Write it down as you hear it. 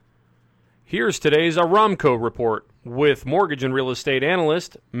Here's today's Aramco report with mortgage and real estate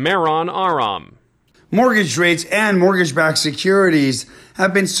analyst Mehran Aram. Mortgage rates and mortgage-backed securities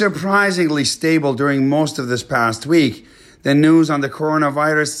have been surprisingly stable during most of this past week. The news on the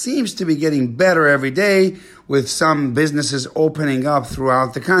coronavirus seems to be getting better every day, with some businesses opening up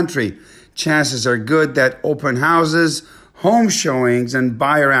throughout the country. Chances are good that open houses, home showings, and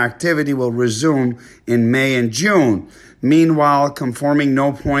buyer activity will resume in May and June. Meanwhile, conforming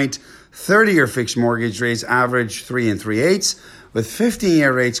no-point 30-year fixed mortgage rates average 3 3/8, with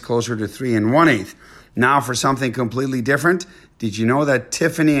 15-year rates closer to 3 1/8. Now for something completely different. Did you know that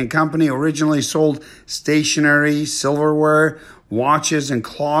Tiffany & Company originally sold stationery, silverware, watches, and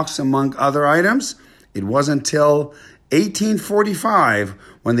clocks, among other items? It wasn't until 1845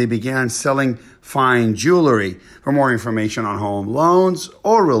 when they began selling fine jewelry. For more information on home loans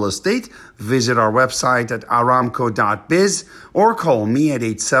or real estate, visit our website at aramco.biz or call me at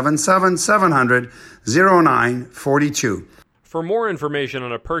 877-700-0942. For more information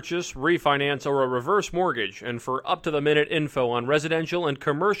on a purchase, refinance, or a reverse mortgage, and for up-to-the-minute info on residential and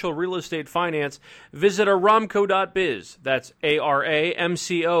commercial real estate finance, visit aramco.biz. That's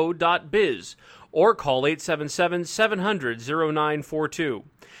ARAMCO.biz. Or call 877-700-0942.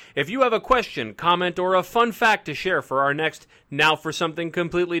 If you have a question, comment, or a fun fact to share for our next Now for Something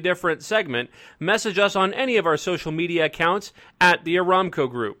Completely Different segment, message us on any of our social media accounts at the Aramco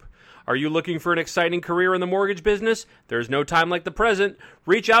Group. Are you looking for an exciting career in the mortgage business? There's no time like the present.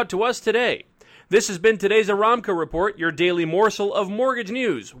 Reach out to us today. This has been today's Aramco Report, your daily morsel of mortgage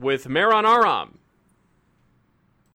news with Mehran Aram.